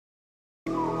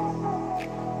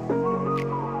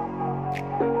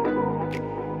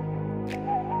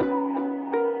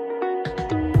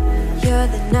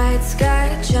night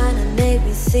sky, trying to make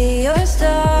me see your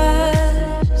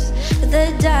stars. But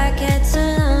the dark gets so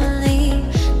lonely.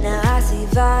 Now I see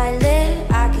violet,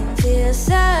 I can feel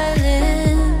silence.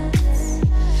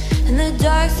 And the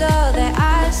dark's all that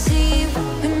I see.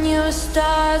 When your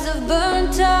stars have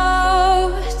burnt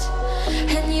out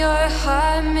and your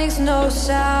heart makes no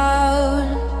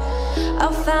sound,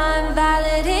 I'll find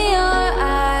violet in your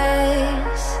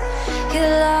eyes.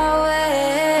 You'll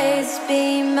always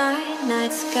be my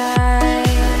night sky.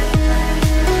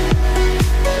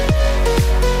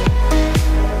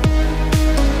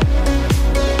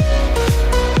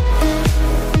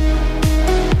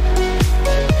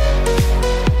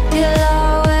 You'll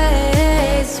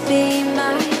always be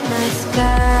my night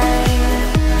sky.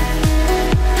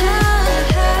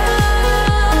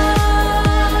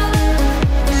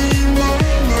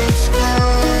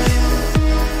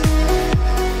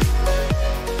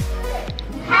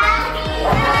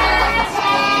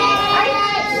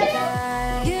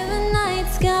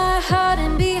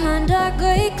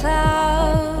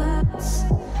 Clouds,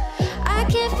 I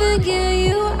can't figure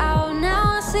you out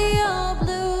now. I see your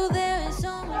blue. There is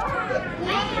so much.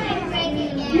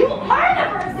 You are the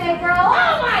birthday girl.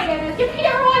 Oh my goodness! Give me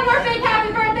everyone more fake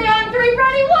happy birthday on 3.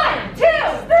 Ready? 1, 2,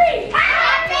 3.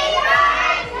 Happy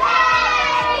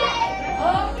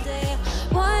birthday!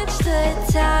 Watch the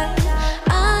time.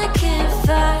 I can't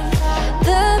find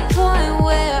the point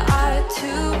where our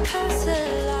two paths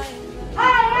align.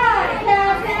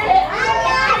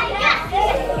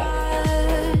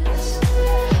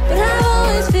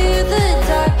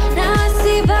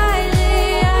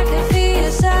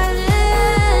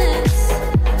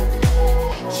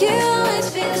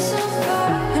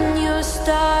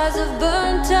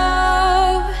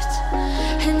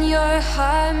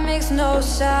 Heart makes no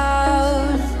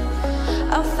sound.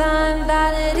 I'll find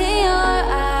violet in your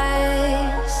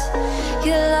eyes.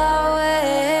 You'll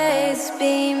always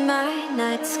be my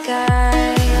night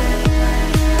sky.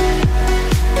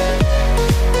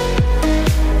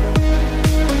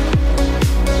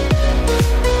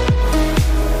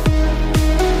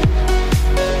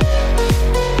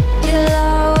 You'll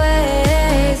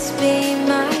always be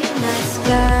my night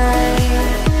sky.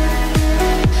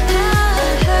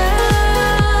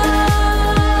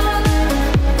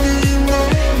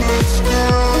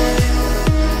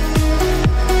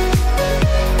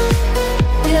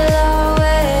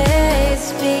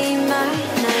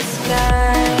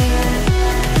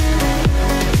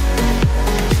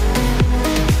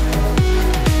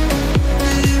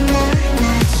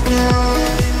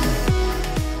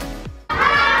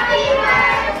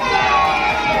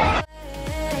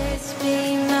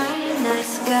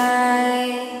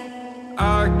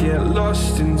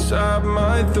 Lost inside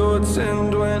my thoughts,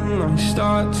 and when I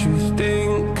start to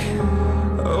think,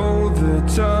 oh, the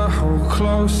Tahoe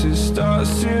closest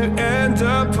starts to end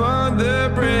up on the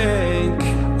brink.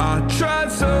 I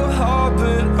tried so hard,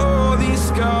 but all these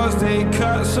scars, they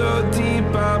cut so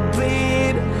deep, I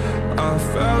bleed. I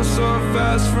fell so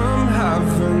fast from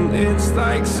heaven, it's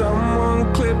like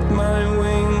someone clipped my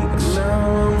wings.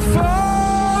 Now I'm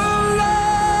falling,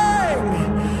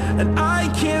 and I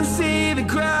can't see the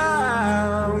ground.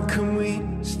 Can we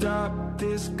stop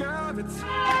this gravity?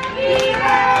 Happy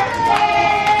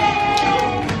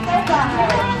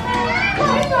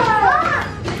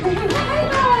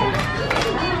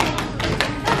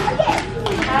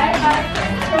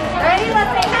Ready?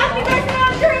 Let's say happy birthday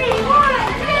on 3. 1,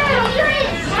 2, 3.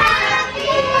 Happy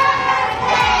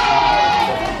birthday!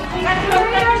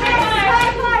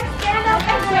 Stand up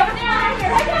and show me out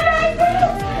here.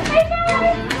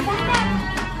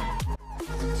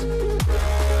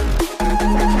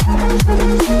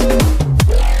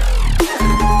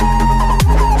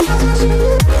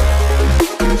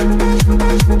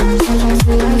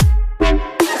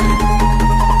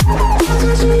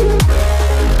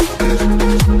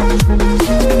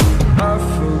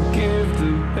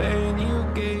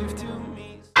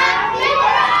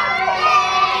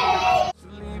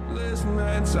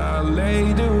 I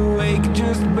laid awake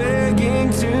just begging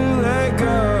to let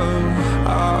go.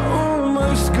 I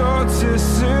almost got to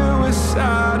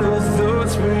suicidal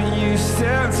thoughts, but you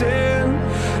stepped in.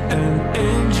 An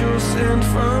angel sent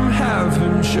from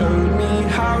heaven showed me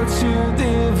how to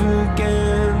live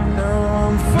again. Now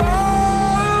I'm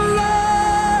falling,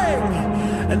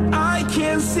 and I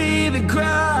can't see the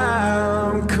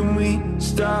ground. Can we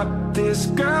stop this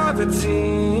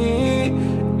gravity?